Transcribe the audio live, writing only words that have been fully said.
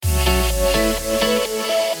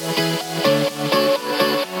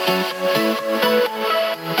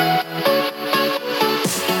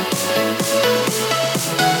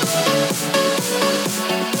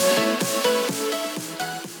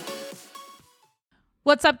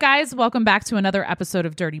What's up, guys? Welcome back to another episode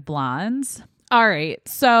of Dirty Blondes. All right,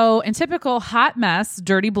 so in typical hot mess,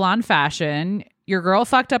 dirty blonde fashion, your girl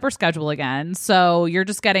fucked up her schedule again. So you're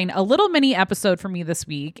just getting a little mini episode from me this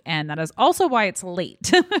week, and that is also why it's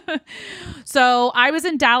late. So I was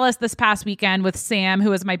in Dallas this past weekend with Sam,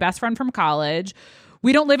 who is my best friend from college.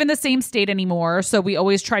 We don't live in the same state anymore, so we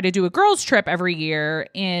always try to do a girls' trip every year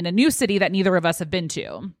in a new city that neither of us have been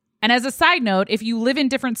to. And as a side note, if you live in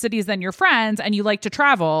different cities than your friends and you like to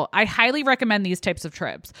travel, I highly recommend these types of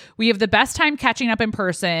trips. We have the best time catching up in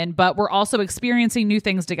person, but we're also experiencing new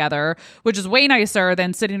things together, which is way nicer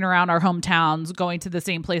than sitting around our hometowns going to the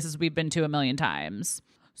same places we've been to a million times.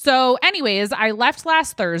 So anyways, I left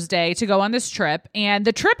last Thursday to go on this trip, and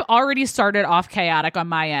the trip already started off chaotic on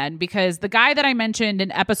my end because the guy that I mentioned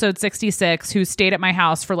in episode 66, who stayed at my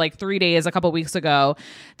house for like 3 days a couple weeks ago,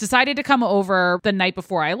 decided to come over the night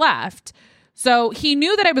before I left. So he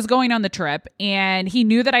knew that I was going on the trip, and he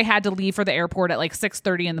knew that I had to leave for the airport at like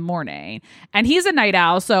 6:30 in the morning. And he's a night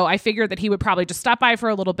owl, so I figured that he would probably just stop by for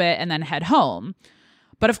a little bit and then head home.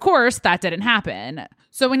 But of course, that didn't happen.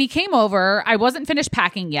 So when he came over, I wasn't finished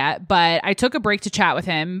packing yet, but I took a break to chat with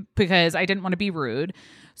him because I didn't want to be rude.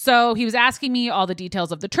 So he was asking me all the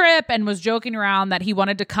details of the trip and was joking around that he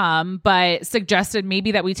wanted to come, but suggested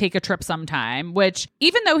maybe that we take a trip sometime, which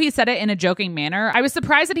even though he said it in a joking manner, I was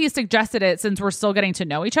surprised that he suggested it since we're still getting to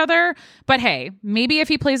know each other. But hey, maybe if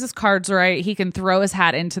he plays his cards right, he can throw his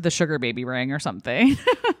hat into the sugar baby ring or something.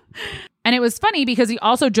 And it was funny because he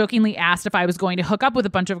also jokingly asked if I was going to hook up with a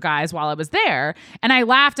bunch of guys while I was there. And I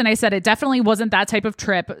laughed and I said it definitely wasn't that type of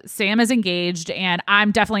trip. Sam is engaged and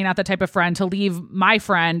I'm definitely not the type of friend to leave my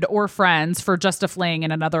friend or friends for just a fling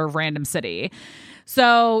in another random city.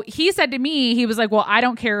 So he said to me, he was like, well, I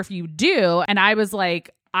don't care if you do. And I was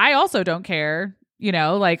like, I also don't care. You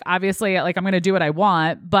know, like obviously like I'm going to do what I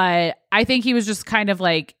want, but I think he was just kind of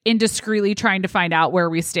like indiscreetly trying to find out where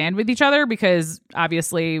we stand with each other because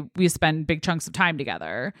obviously we spend big chunks of time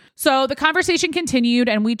together. So the conversation continued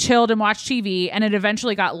and we chilled and watched TV, and it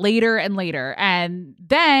eventually got later and later. And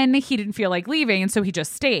then he didn't feel like leaving, and so he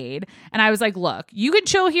just stayed. And I was like, look, you can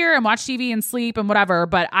chill here and watch TV and sleep and whatever,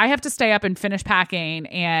 but I have to stay up and finish packing,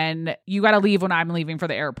 and you got to leave when I'm leaving for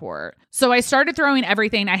the airport. So I started throwing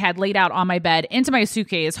everything I had laid out on my bed into my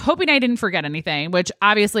suitcase, hoping I didn't forget anything, which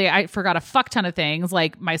obviously I forgot a fuck ton of things,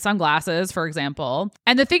 like my sunglasses, for example.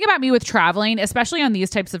 And the thing about me with traveling, especially on these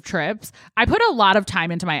types of trips, I put a lot of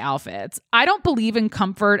time into my outfits. I don't believe in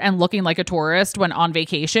comfort and looking like a tourist when on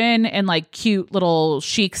vacation in like cute little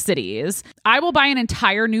chic cities. I will buy an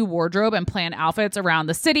entire new wardrobe and plan outfits around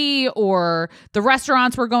the city or the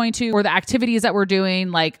restaurants we're going to or the activities that we're doing.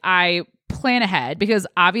 Like I plan ahead because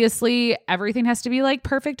obviously everything has to be like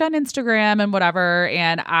perfect on Instagram and whatever.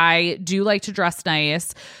 And I do like to dress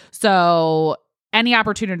nice. So any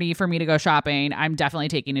opportunity for me to go shopping, I'm definitely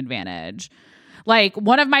taking advantage. Like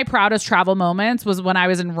one of my proudest travel moments was when I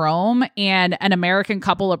was in Rome and an American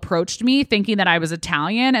couple approached me thinking that I was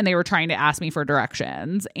Italian and they were trying to ask me for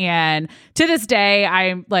directions. And to this day,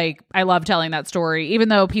 I love telling that story, even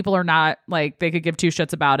though people are not like, they could give two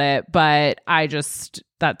shits about it, but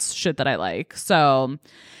that's shit that I like. So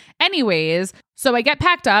anyways, so I get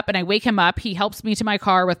packed up and I wake him up. He helps me to my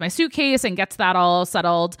car with my suitcase and gets that all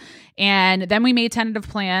settled. And then we made tentative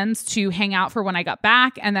plans to hang out for when I got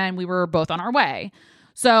back. And then we were both on our way.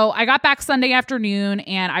 So I got back Sunday afternoon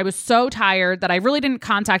and I was so tired that I really didn't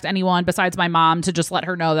contact anyone besides my mom to just let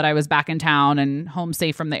her know that I was back in town and home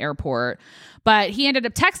safe from the airport. But he ended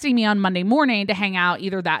up texting me on Monday morning to hang out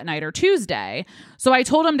either that night or Tuesday. So I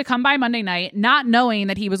told him to come by Monday night, not knowing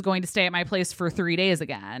that he was going to stay at my place for 3 days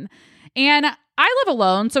again. And I live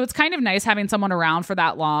alone, so it's kind of nice having someone around for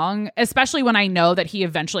that long, especially when I know that he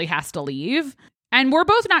eventually has to leave. And we're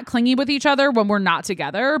both not clingy with each other when we're not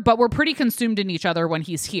together, but we're pretty consumed in each other when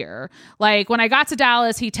he's here. Like when I got to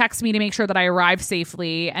Dallas, he texted me to make sure that I arrived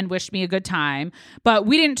safely and wished me a good time, but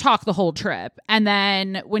we didn't talk the whole trip. And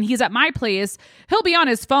then when he's at my place, he'll be on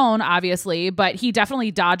his phone, obviously, but he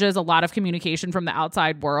definitely dodges a lot of communication from the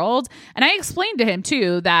outside world. And I explained to him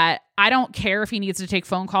too that I don't care if he needs to take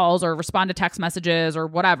phone calls or respond to text messages or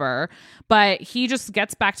whatever, but he just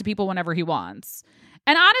gets back to people whenever he wants.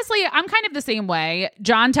 And honestly, I'm kind of the same way.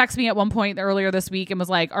 John texted me at one point earlier this week and was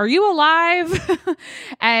like, "Are you alive?"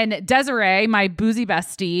 And Desiree, my boozy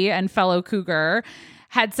bestie and fellow cougar,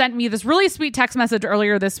 had sent me this really sweet text message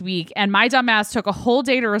earlier this week. And my dumbass took a whole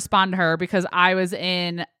day to respond to her because I was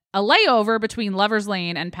in a layover between Lover's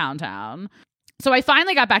Lane and Pound Town. So I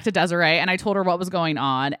finally got back to Desiree and I told her what was going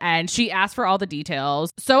on and she asked for all the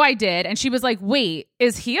details. So I did. And she was like, "Wait,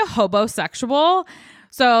 is he a hobosexual?"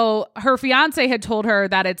 So her fiance had told her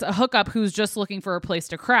that it's a hookup who's just looking for a place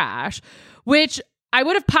to crash, which I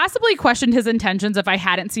would have possibly questioned his intentions if I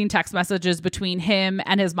hadn't seen text messages between him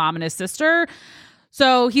and his mom and his sister.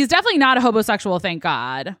 So he's definitely not a homosexual, thank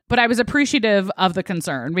God. But I was appreciative of the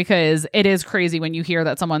concern because it is crazy when you hear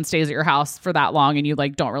that someone stays at your house for that long and you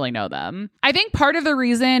don't really know them. I think part of the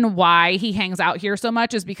reason why he hangs out here so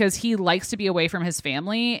much is because he likes to be away from his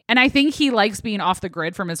family. And I think he likes being off the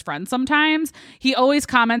grid from his friends sometimes. He always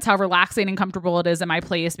comments how relaxing and comfortable it is in my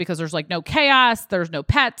place because there's no chaos, there's no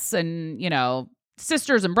pets and,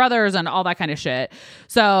 sisters and brothers and all that kind of shit.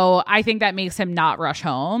 So I think that makes him not rush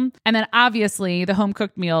home. And then obviously the home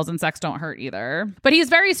cooked meals and sex don't hurt either. But he's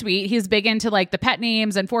very sweet. He's big into the pet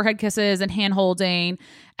names and forehead kisses and hand holding.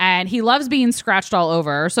 And he loves being scratched all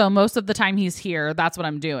over. So most of the time he's here, that's what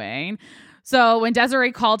I'm doing. So when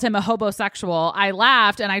Desiree called him a hobosexual, I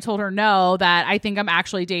laughed and I told her no, that I think I'm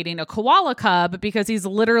actually dating a koala cub because he's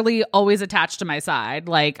literally always attached to my side.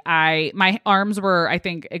 My arms were, I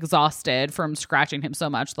think, exhausted from scratching him so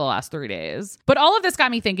much the last 3 days. But all of this got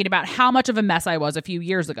me thinking about how much of a mess I was a few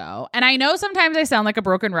years ago. And I know sometimes I sound like a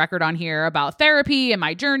broken record on here about therapy and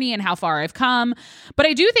my journey and how far I've come. But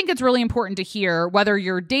I do think it's really important to hear, whether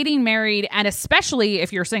you're dating, married, and especially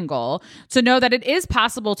if you're single, to know that it is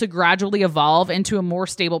possible to gradually evolve into a more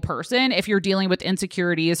stable person if you're dealing with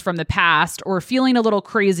insecurities from the past or feeling a little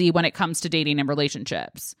crazy when it comes to dating and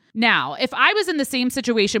relationships. Now, if I was in the same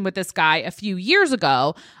situation with this guy a few years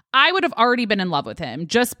ago, I would have already been in love with him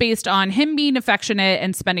just based on him being affectionate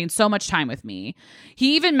and spending so much time with me.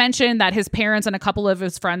 He even mentioned that his parents and a couple of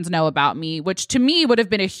his friends know about me, which to me would have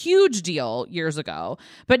been a huge deal years ago.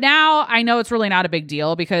 But now I know it's really not a big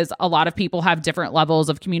deal because a lot of people have different levels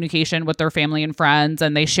of communication with their family and friends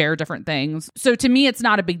and they share different things. So to me, it's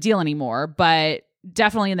not a big deal anymore, but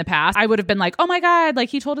definitely in the past, I would have been like, oh my God,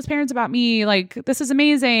 he told his parents about me. This is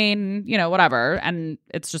amazing, whatever. And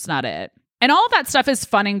it's just not it. And all of that stuff is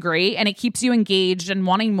fun and great, and it keeps you engaged and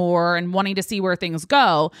wanting more and wanting to see where things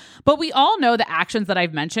go. But we all know the actions that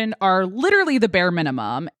I've mentioned are literally the bare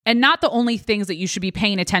minimum and not the only things that you should be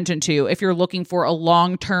paying attention to if you're looking for a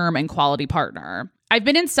long-term and quality partner. I've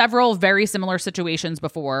been in several very similar situations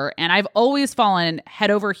before, and I've always fallen head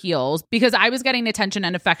over heels because I was getting attention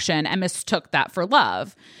and affection and mistook that for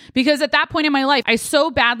love. Because at that point in my life, I so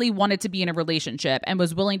badly wanted to be in a relationship and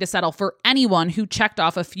was willing to settle for anyone who checked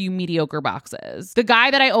off a few mediocre boxes. The guy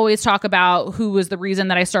that I always talk about, who was the reason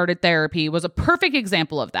that I started therapy, was a perfect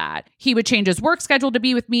example of that. He would change his work schedule to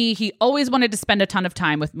be with me. He always wanted to spend a ton of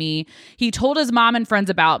time with me. He told his mom and friends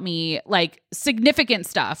about me, significant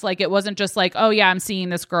stuff. It wasn't just oh yeah, I'm seeing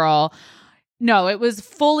this girl. No, it was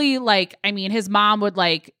fully his mom would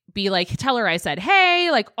be tell her I said,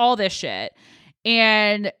 hey, all this shit.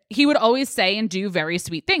 And he would always say and do very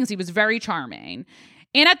sweet things. He was very charming.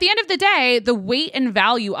 And at the end of the day, the weight and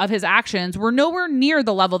value of his actions were nowhere near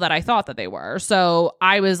the level that I thought that they were. So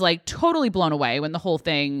I was totally blown away when the whole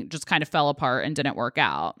thing just kind of fell apart and didn't work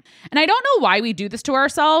out. And I don't know why we do this to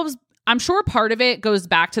ourselves. I'm sure part of it goes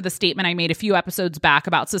back to the statement I made a few episodes back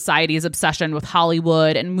about society's obsession with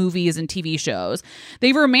Hollywood and movies and TV shows.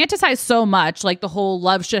 They romanticize so much, the whole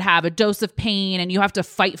love should have a dose of pain and you have to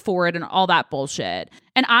fight for it and all that bullshit.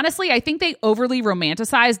 And honestly, I think they overly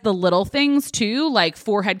romanticize the little things too, like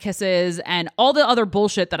forehead kisses and all the other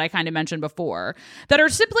bullshit that I kind of mentioned before, that are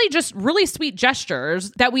simply just really sweet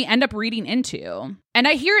gestures that we end up reading into. And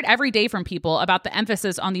I hear it every day from people about the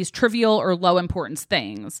emphasis on these trivial or low importance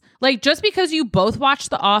things. Just because you both watch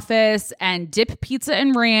The Office and dip pizza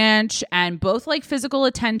in ranch and both like physical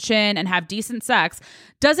attention and have decent sex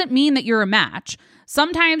doesn't mean that you're a match.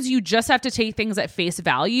 Sometimes you just have to take things at face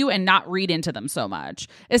value and not read into them so much,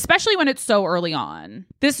 especially when it's so early on.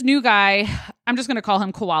 This new guy, I'm just going to call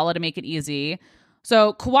him Koala to make it easy.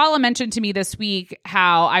 So Koala mentioned to me this week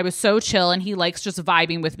how I was so chill and he likes just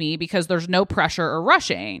vibing with me because there's no pressure or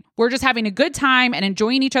rushing. We're just having a good time and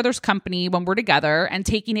enjoying each other's company when we're together and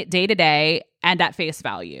taking it day to day and at face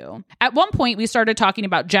value. At one point, we started talking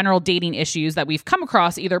about general dating issues that we've come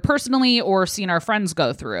across either personally or seen our friends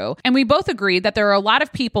go through. And we both agreed that there are a lot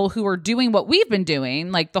of people who are doing what we've been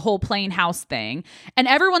doing, like the whole playing house thing. And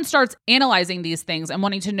everyone starts analyzing these things and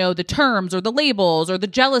wanting to know the terms or the labels, or the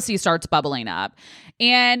jealousy starts bubbling up.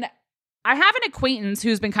 And I have an acquaintance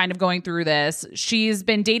who's been kind of going through this. She's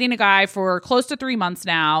been dating a guy for close to 3 months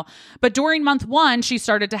now. But during month 1, she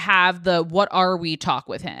started to have the what are we talk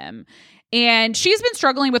with him. And she's been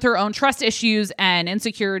struggling with her own trust issues and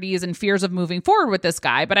insecurities and fears of moving forward with this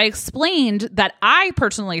guy. But I explained that I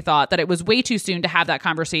personally thought that it was way too soon to have that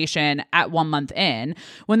conversation at 1 month in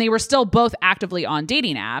when they were still both actively on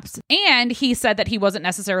dating apps. And he said that he wasn't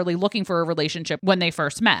necessarily looking for a relationship when they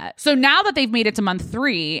first met. So now that they've made it to month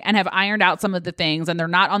 3 and have ironed out some of the things and they're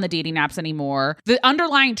not on the dating apps anymore, the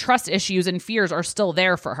underlying trust issues and fears are still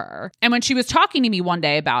there for her. And when she was talking to me one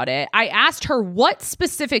day about it, I asked her what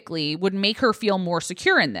specifically would make her feel more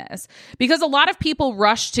secure in this, because a lot of people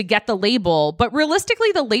rush to get the label, but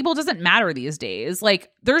realistically the label doesn't matter these days.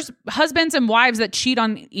 Like, there's husbands and wives that cheat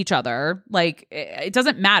on each other. Like, it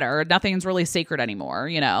doesn't matter. Nothing's really sacred anymore,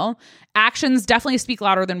 you know? Actions definitely speak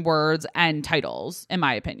louder than words and titles, in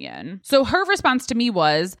my opinion. So her response to me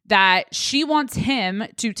was that she wants him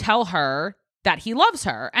to tell her that he loves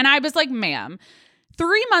her. And I was like, ma'am,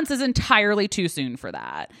 3 months is entirely too soon for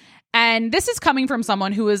that. And this is coming from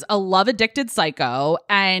someone who is a love-addicted psycho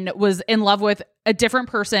and was in love with a different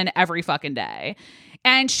person every fucking day.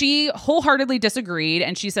 And she wholeheartedly disagreed.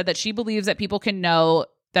 And she said that she believes that people can know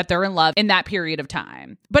that they're in love in that period of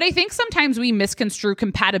time. But I think sometimes we misconstrue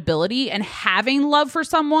compatibility and having love for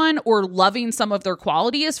someone or loving some of their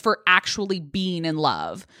qualities for actually being in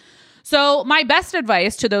love. So my best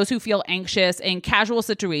advice to those who feel anxious in casual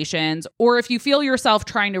situations, or if you feel yourself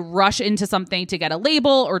trying to rush into something to get a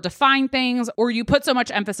label or define things, or you put so much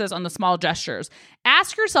emphasis on the small gestures,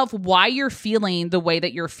 ask yourself why you're feeling the way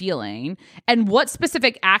that you're feeling and what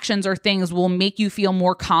specific actions or things will make you feel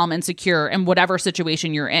more calm and secure in whatever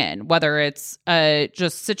situation you're in, whether it's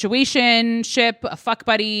just situationship, a fuck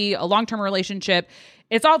buddy, a long-term relationship.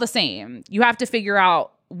 It's all the same. You have to figure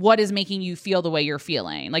out what is making you feel the way you're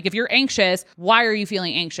feeling. Like, if you're anxious, why are you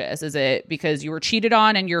feeling anxious? Is it because you were cheated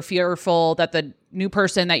on and you're fearful that the new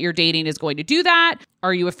person that you're dating is going to do that?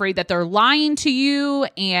 Are you afraid that they're lying to you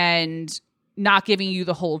and not giving you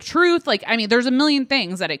the whole truth? Like, I mean, there's a million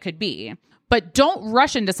things that it could be. But don't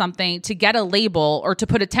rush into something to get a label or to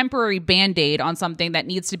put a temporary Band-Aid on something that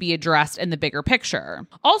needs to be addressed in the bigger picture.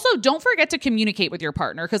 Also, don't forget to communicate with your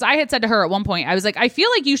partner, because I had said to her at one point, I was like, I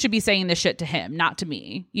feel like you should be saying this shit to him, not to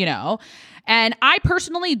me, you know? And I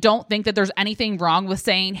personally don't think that there's anything wrong with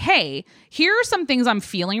saying, hey, here are some things I'm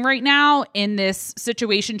feeling right now in this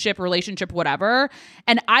situationship, relationship, whatever.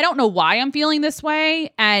 And I don't know why I'm feeling this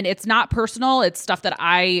way. And it's not personal. It's stuff that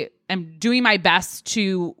I am doing my best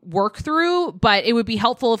to work through, but it would be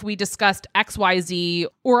helpful if we discussed XYZ,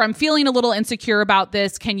 or I'm feeling a little insecure about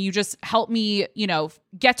this. Can you just help me, you know,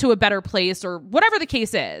 get to a better place, or whatever the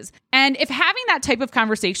case is. And if having that type of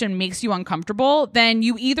conversation makes you uncomfortable, then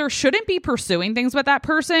you either shouldn't be pursuing things with that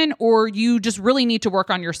person, or you just really need to work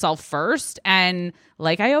on yourself first. And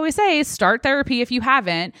like I always say, start therapy if you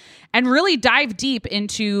haven't, and really dive deep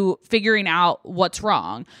into figuring out what's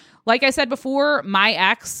wrong. Like I said before, my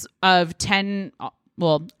ex of 10,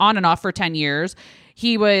 well, on and off for 10 years,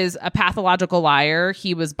 he was a pathological liar.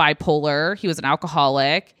 He was bipolar. He was an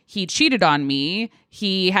alcoholic. He cheated on me.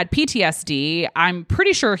 He had PTSD. I'm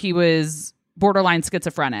pretty sure he was borderline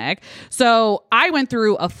schizophrenic. So I went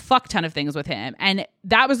through a fuck ton of things with him. And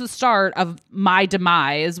that was the start of my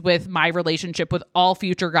demise with my relationship with all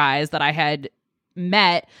future guys that I had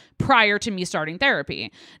met prior to me starting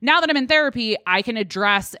therapy. Now that I'm in therapy, I can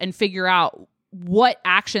address and figure out what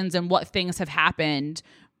actions and what things have happened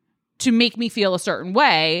to make me feel a certain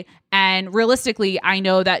way. And realistically, I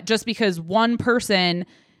know that just because one person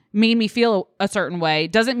made me feel a certain way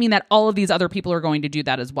doesn't mean that all of these other people are going to do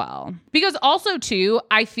that as well. Because also too,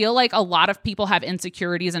 I feel like a lot of people have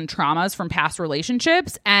insecurities and traumas from past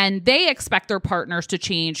relationships, and they expect their partners to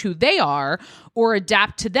change who they are or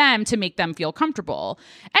adapt to them to make them feel comfortable.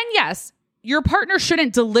 And yes, your partner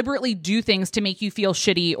shouldn't deliberately do things to make you feel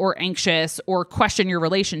shitty or anxious or question your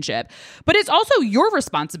relationship. But it's also your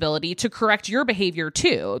responsibility to correct your behavior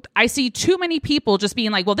too. I see too many people just being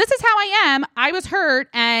like, well, this is how I am. I was hurt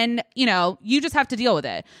and, you know, you just have to deal with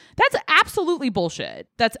it. That's absolutely bullshit.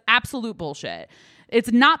 That's absolute bullshit. It's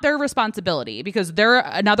not their responsibility because they're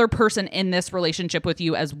another person in this relationship with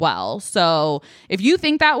you as well. So if you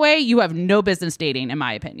think that way, you have no business dating, in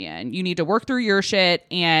my opinion. You need to work through your shit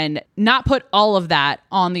and not put all of that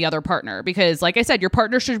on the other partner. Because like I said, your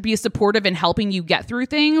partner should be supportive in helping you get through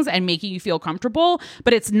things and making you feel comfortable,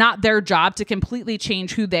 but it's not their job to completely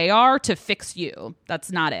change who they are to fix you.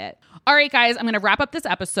 That's not it. All right, guys, I'm going to wrap up this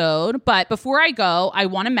episode. But before I go, I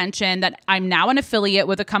want to mention that I'm now an affiliate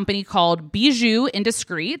with a company called Bijou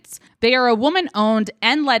Indiscreets. They are a woman-owned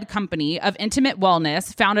and led company of intimate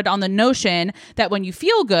wellness founded on the notion that when you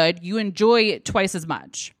feel good, you enjoy it twice as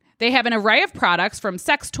much. They have an array of products from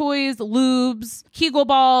sex toys, lubes, Kegel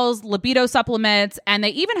balls, libido supplements, and they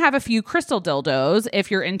even have a few crystal dildos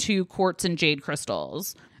if you're into quartz and jade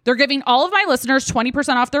crystals. They're giving all of my listeners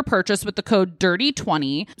 20% off their purchase with the code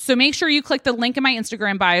DIRTY20. So make sure you click the link in my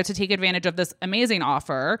Instagram bio to take advantage of this amazing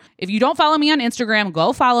offer. If you don't follow me on Instagram,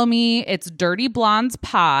 go follow me. It's Dirty Blondes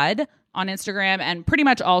Pod on Instagram and pretty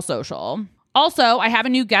much all social. Also, I have a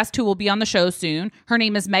new guest who will be on the show soon. Her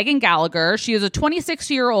name is Megan Gallagher. She is a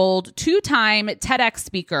 26-year-old, 2-time TEDx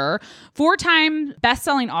speaker, 4-time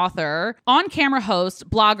best-selling author, on-camera host,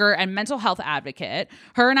 blogger, and mental health advocate.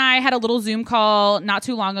 Her and I had a little Zoom call not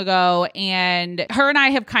too long ago, and her and I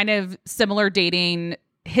have kind of similar dating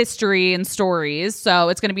history and stories. So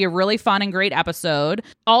it's going to be a really fun and great episode.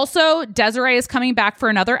 Also, Desiree is coming back for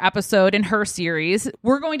another episode in her series.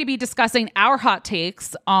 We're going to be discussing our hot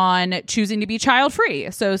takes on choosing to be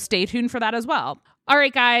child-free. So stay tuned for that as well. All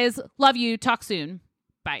right, guys. Love you. Talk soon.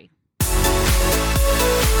 Bye.